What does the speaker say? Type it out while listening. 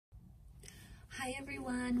Hi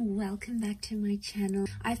everyone, welcome back to my channel.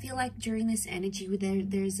 I feel like during this energy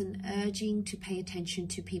there's an urging to pay attention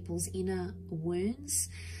to people's inner wounds,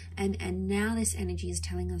 and now this energy is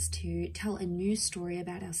telling us to tell a new story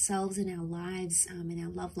about ourselves and our lives, and our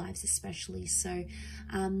love lives especially. So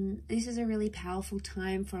this is a really powerful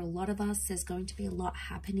time for a lot of us. There's going to be a lot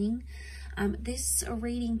happening. This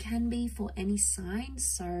reading can be for any sign,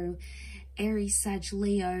 so Aries, Sag,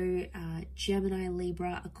 Leo, Gemini,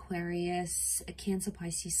 Libra, Aquarius, Cancer,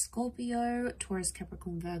 Pisces, Scorpio, Taurus,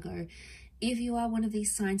 Capricorn, Virgo. If you are one of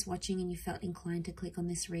these signs watching and you felt inclined to click on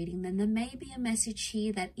this reading, then there may be a message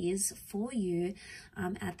here that is for you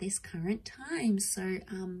at this current time. So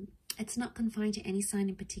it's not confined to any sign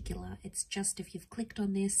in particular. It's just if you've clicked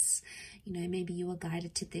on this, you know, maybe you were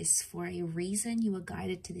guided to this for a reason. You were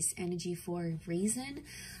guided to this energy for a reason.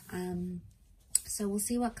 So we'll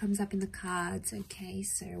see what comes up in the cards. Okay,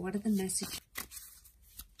 so what are the messages?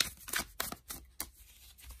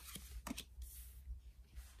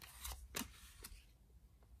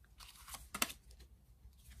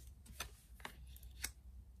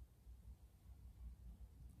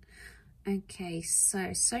 Okay,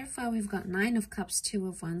 so far we've got Nine of Cups, Two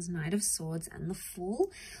of Wands, Knight of Swords, and the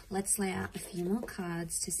Fool. Let's lay out a few more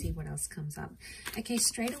cards to see what else comes up. Okay,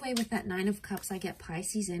 straight away with that Nine of Cups, I get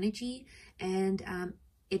Pisces energy, and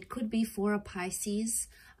it could be for a Pisces,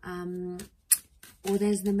 or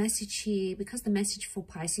there's the message here, because the message for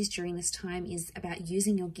Pisces during this time is about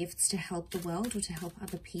using your gifts to help the world or to help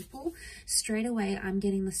other people. Straight away, I'm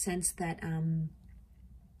getting the sense that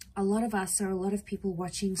a lot of us, or a lot of people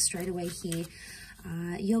watching straight away here,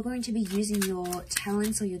 you're going to be using your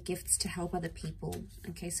talents or your gifts to help other people.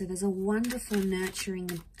 Okay, so there's a wonderful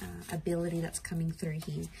nurturing ability that's coming through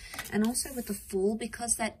here. And also with the Fool,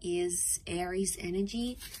 because that is Aries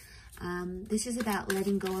energy, this is about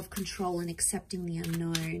letting go of control and accepting the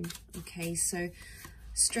unknown. Okay, so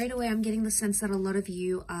straight away I'm getting the sense that a lot of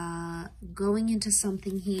you are going into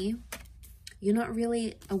something here. You're not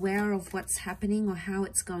really aware of what's happening or how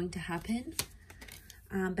it's going to happen.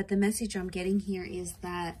 But the message I'm getting here is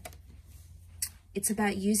that it's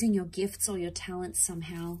about using your gifts or your talents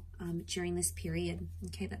somehow during this period.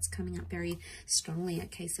 Okay, that's coming up very strongly.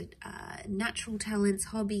 Okay, so natural talents,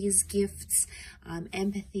 hobbies, gifts,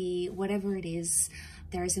 empathy, whatever it is,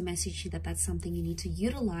 there is a message here that that's something you need to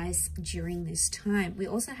utilize during this time. We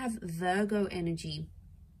also have Virgo energy.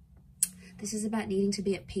 This is about needing to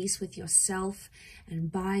be at peace with yourself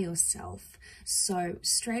and by yourself. So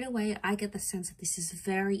straight away, I get the sense that this is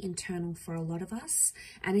very internal for a lot of us,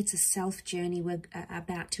 and it's a self journey we're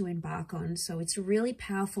about to embark on. So it's really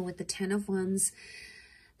powerful with the Ten of Wands.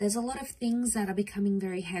 There's a lot of things that are becoming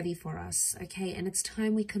very heavy for us, okay? And it's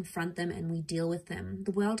time we confront them and we deal with them.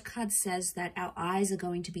 The World card says that our eyes are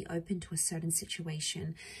going to be open to a certain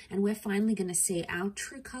situation, and we're finally going to see our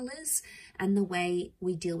true colors and the way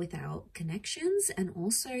we deal with our connections, and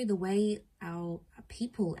also the way our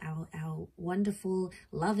people, our wonderful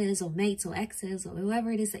lovers or mates or exes or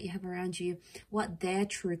whoever it is that you have around you, what their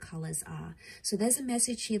true colors are. So there's a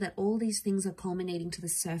message here that all these things are culminating to the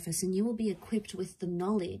surface, and you will be equipped with the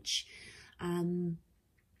knowledge.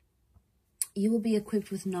 You will be equipped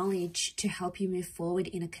with knowledge to help you move forward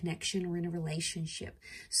in a connection or in a relationship.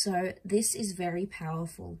 So this is very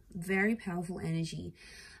powerful energy.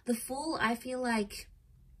 The Fool, I feel like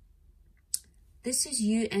this is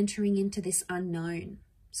you entering into this unknown.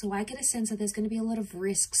 So I get a sense that there's going to be a lot of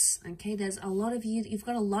risks, okay? There's a lot of you've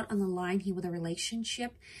got a lot on the line here with a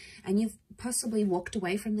relationship, and you've possibly walked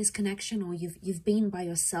away from this connection, or you've been by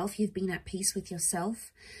yourself, you've been at peace with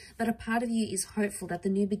yourself. But a part of you is hopeful that the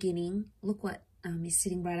new beginning, look what is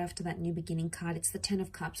sitting right after that new beginning card. It's the Ten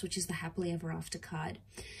of Cups, which is the happily ever after card.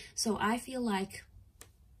 So I feel like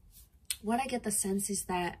what I get the sense is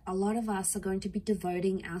that a lot of us are going to be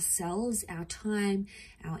devoting ourselves, our time,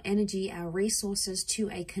 our energy, our resources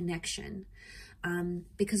to a connection,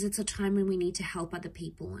 because it's a time when we need to help other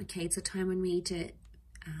people, okay? It's a time when we need to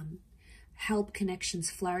help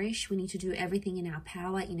connections flourish. We need to do everything in our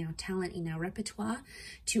power, in our talent, in our repertoire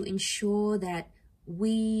to ensure that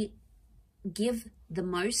we give the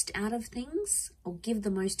most out of things, or give the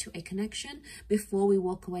most to a connection before we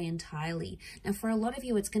walk away entirely. Now, for a lot of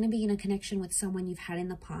you, it's going to be in a connection with someone you've had in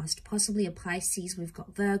the past, possibly a Pisces. We've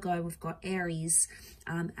got Virgo, we've got Aries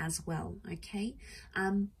as well, okay?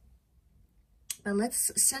 But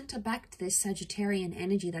let's center back to this Sagittarian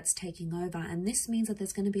energy that's taking over. And this means that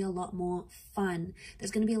there's going to be a lot more fun.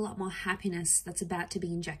 There's going to be a lot more happiness that's about to be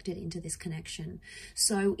injected into this connection.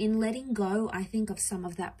 So in letting go, I think, of some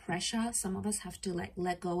of that pressure, some of us have to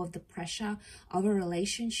let go of the pressure of a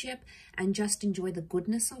relationship and just enjoy the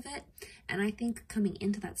goodness of it. And I think coming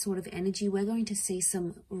into that sort of energy, we're going to see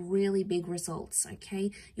some really big results,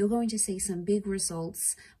 okay? You're going to see some big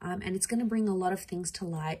results, and it's going to bring a lot of things to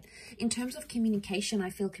light. In terms of communication, I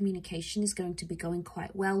feel communication is going to be going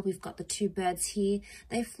quite well. We've got the two birds here.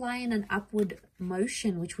 They fly in an upward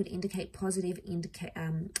motion, which would indicate positive,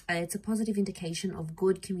 it's a positive indication of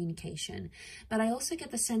good communication. But I also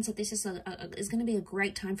get the sense that this is going to be a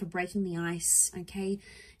great time for breaking the ice, okay?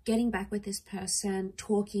 Getting back with this person,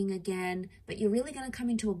 talking again, but you're really going to come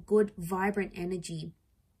into a good, vibrant energy.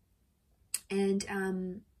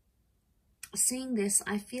 And seeing this,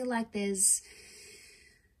 I feel like there's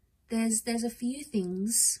a few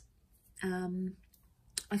things,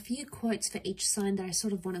 a few quotes for each sign that I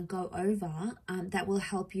sort of want to go over that will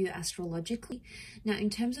help you astrologically. Now, in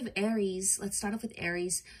terms of Aries, let's start off with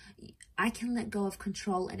Aries. I can let go of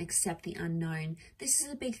control and accept the unknown. This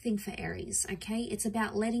is a big thing for Aries, okay? It's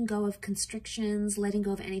about letting go of constrictions, letting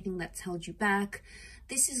go of anything that's held you back.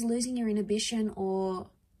 This is losing your inhibition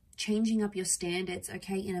or changing up your standards,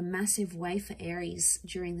 okay, in a massive way for Aries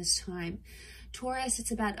during this time. Taurus,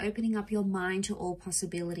 it's about opening up your mind to all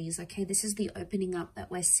possibilities, okay? This is the opening up that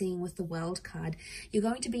we're seeing with the World card. You're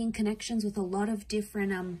going to be in connections with a lot of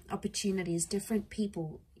different opportunities, different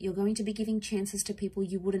people. You're going to be giving chances to people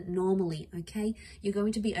you wouldn't normally, okay? You're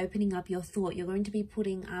going to be opening up your thought. You're going to be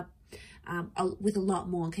putting up with a lot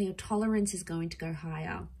more, okay? Your tolerance is going to go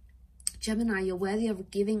higher. Gemini, you're worthy of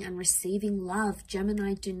giving and receiving love.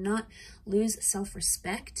 Gemini, do not lose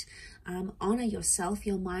self-respect. Honor yourself,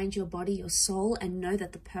 your mind, your body, your soul, and know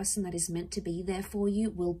that the person that is meant to be there for you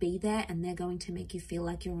will be there, and they're going to make you feel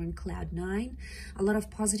like you're on cloud 9. A lot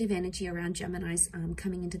of positive energy around Geminis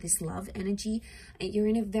coming into this love energy. You're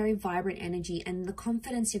in a very vibrant energy, and the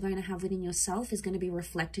confidence you're going to have within yourself is going to be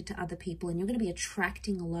reflected to other people, and you're going to be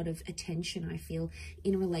attracting a lot of attention, I feel,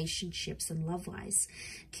 in relationships and love-wise.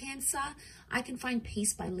 Cancer, I can find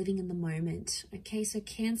peace by living in the moment. Okay, so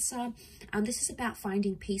Cancer, this is about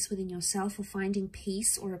finding peace within yourself, or finding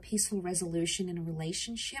peace or a peaceful resolution in a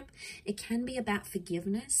relationship. It can be about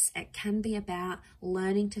forgiveness. It can be about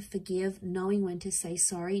learning to forgive, knowing when to say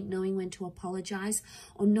sorry, knowing when to apologize,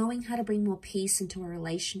 or knowing how to bring more peace into a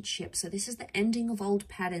relationship. So this is the ending of old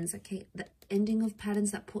patterns, okay? The ending of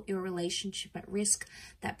patterns that put your relationship at risk,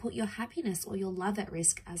 that put your happiness or your love at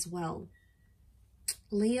risk as well.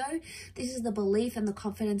 Leo, this is the belief and the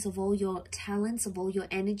confidence of all your talents, of all your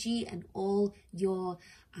energy, and all your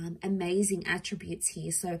amazing attributes here.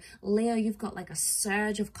 So Leo, you've got like a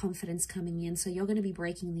surge of confidence coming in. So you're going to be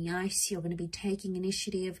breaking the ice. You're going to be taking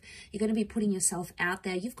initiative. You're going to be putting yourself out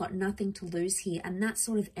there. You've got nothing to lose here. And that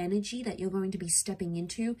sort of energy that you're going to be stepping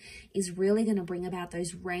into is really going to bring about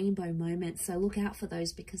those rainbow moments. So look out for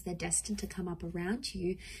those, because they're destined to come up around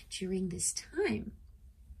you during this time.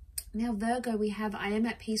 Now, Virgo, we have, I am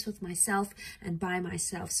at peace with myself and by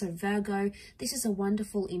myself. So Virgo, this is a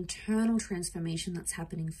wonderful internal transformation that's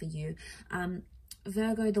happening for you.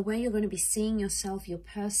 Virgo, the way you're going to be seeing yourself, your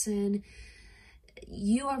person,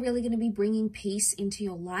 you are really going to be bringing peace into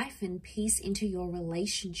your life and peace into your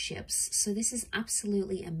relationships. So this is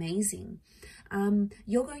absolutely amazing.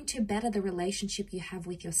 You're going to better the relationship you have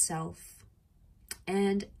with yourself.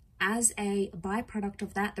 And as a byproduct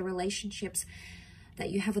of that, the relationships that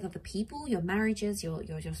you have with other people, your marriages, your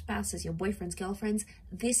spouses, your boyfriends, girlfriends,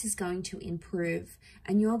 this is going to improve,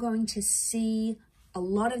 and you're going to see a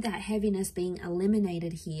lot of that heaviness being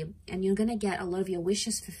eliminated here, and you're going to get a lot of your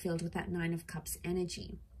wishes fulfilled with that 9 of Cups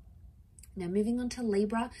energy. Now, moving on to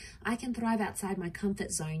Libra, I can thrive outside my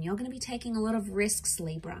comfort zone. You're going to be taking a lot of risks,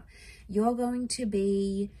 Libra. You're going to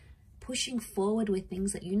be pushing forward with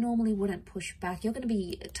things that you normally wouldn't push back. You're going to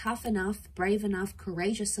be tough enough, brave enough,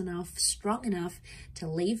 courageous enough, strong enough to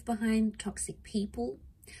leave behind toxic people,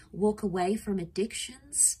 walk away from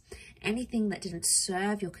addictions, anything that didn't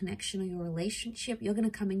serve your connection or your relationship. You're going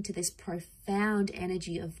to come into this profound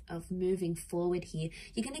energy of moving forward here.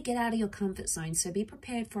 You're going to get out of your comfort zone. So be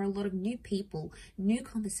prepared for a lot of new people, new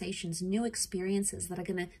conversations, new experiences that are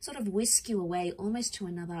going to sort of whisk you away almost to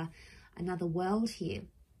another world here.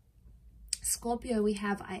 Scorpio, we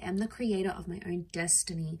have, I am the creator of my own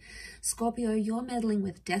destiny. Scorpio, you're meddling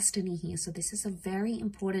with destiny here, so this is a very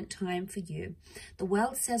important time for you. The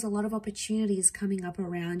world says a lot of opportunities coming up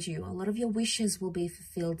around you. A lot of your wishes will be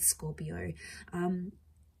fulfilled, Scorpio.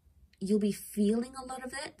 you'll be feeling a lot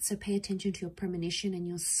of it. So pay attention to your premonition and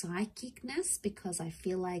your psychicness, because I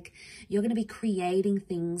feel like you're going to be creating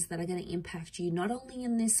things that are going to impact you, not only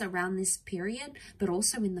in this, around this period, but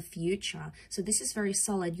also in the future. So this is very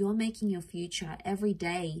solid. You're making your future every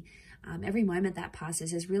day. Every moment that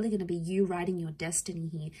passes is really going to be you writing your destiny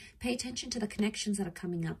here. Pay attention to the connections that are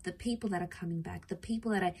coming up, the people that are coming back, the people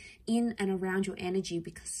that are in and around your energy,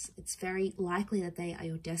 because it's very likely that they are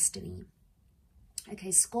your destiny. Okay,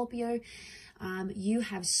 Scorpio, you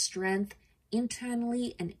have strength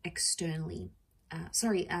internally and externally.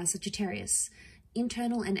 Sagittarius,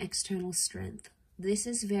 internal and external strength. This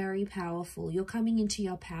is very powerful. You're coming into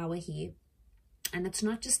your power here. And it's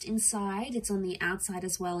not just inside, it's on the outside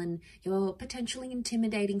as well. And you're potentially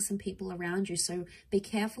intimidating some people around you. So be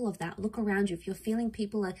careful of that. Look around you. If you're feeling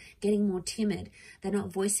people are getting more timid, they're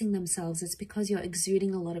not voicing themselves, it's because you're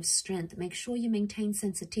exuding a lot of strength. Make sure you maintain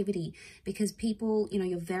sensitivity, because people, you know,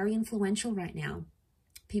 you're very influential right now.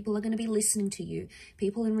 People are going to be listening to you.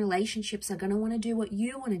 People in relationships are going to want to do what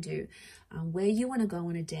you want to do, where you want to go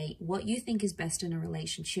on a date, what you think is best in a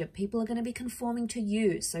relationship. People are going to be conforming to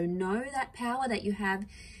you. So know that power that you have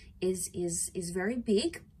is very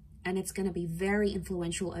big, and it's going to be very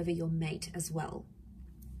influential over your mate as well.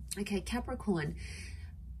 Okay, Capricorn,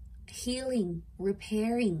 healing,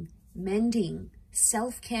 repairing, mending,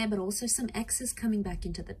 self-care, but also some exes coming back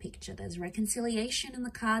into the picture. There's reconciliation in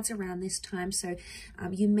the cards around this time. So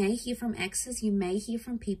you may hear from exes, you may hear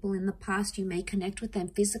from people in the past, you may connect with them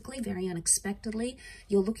physically very unexpectedly.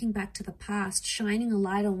 You're looking back to the past, shining a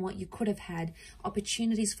light on what you could have had.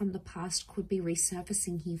 Opportunities from the past could be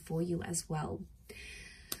resurfacing here for you as well.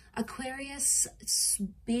 Aquarius,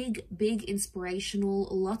 big inspirational,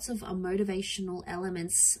 lots of motivational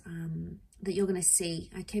elements that you're going to see,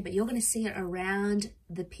 okay, but you're going to see it around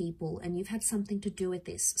the people, and you've had something to do with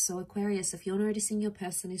this. So Aquarius, if you're noticing your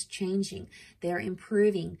person is changing, they're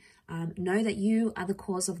improving, know that you are the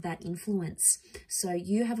cause of that influence. So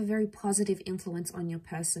you have a very positive influence on your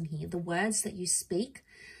person here. The words that you speak,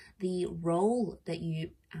 the role that you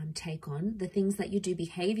take on, the things that you do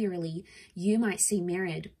behaviorally, you might see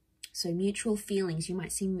mirrored. So mutual feelings, you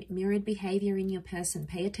might see mirrored behavior in your person.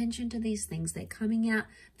 Pay attention to these things. They're coming out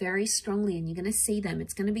very strongly, and you're going to see them.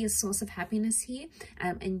 It's going to be a source of happiness here.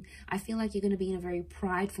 And I feel like you're going to be in a very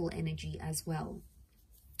prideful energy as well.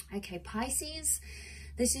 Okay, Pisces,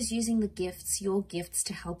 this is using the gifts, your gifts,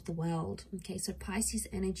 to help the world. Okay, so Pisces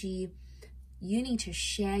energy, you need to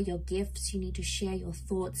share your gifts, you need to share your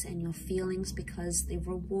thoughts and your feelings, because the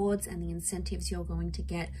rewards and the incentives you're going to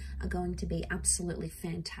get are going to be absolutely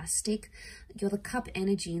fantastic. You're the cup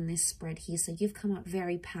energy in this spread here, so you've come up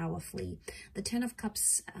very powerfully. The Ten of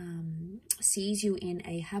Cups sees you in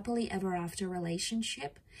a happily ever after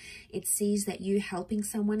relationship. It sees that you helping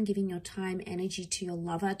someone, giving your time, energy to your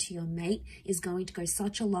lover, to your mate, is going to go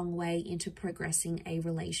such a long way into progressing a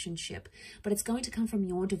relationship. But it's going to come from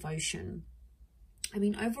your devotion. I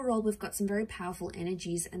mean, overall, we've got some very powerful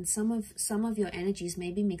energies, and some of your energies may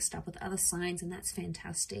be mixed up with other signs, and that's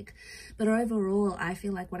fantastic. But overall, I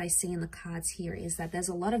feel like what I see in the cards here is that there's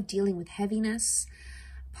a lot of dealing with heaviness,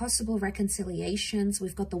 possible reconciliations.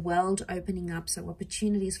 We've got the world opening up, so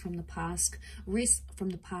opportunities from the past, risks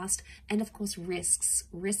from the past, and of course risks.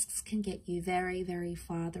 Risks can get you very, very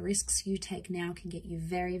far. The risks you take now can get you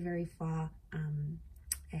very, very far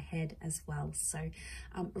ahead as well. So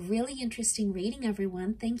really interesting reading,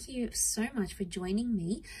 everyone. Thank you so much for joining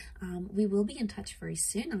me. We will be in touch very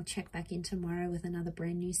soon. I'll check back in tomorrow with another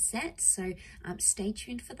brand new set, so stay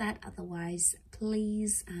tuned for that. Otherwise,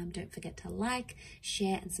 please don't forget to like,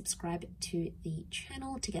 share, and subscribe to the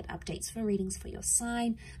channel to get updates for readings for your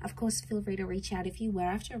sign. Of course, feel free to reach out if you were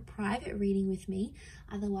after a private reading with me.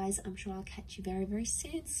 Otherwise, I'm sure I'll catch you very, very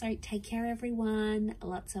soon. So take care, everyone.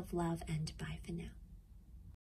 Lots of love, and bye for now.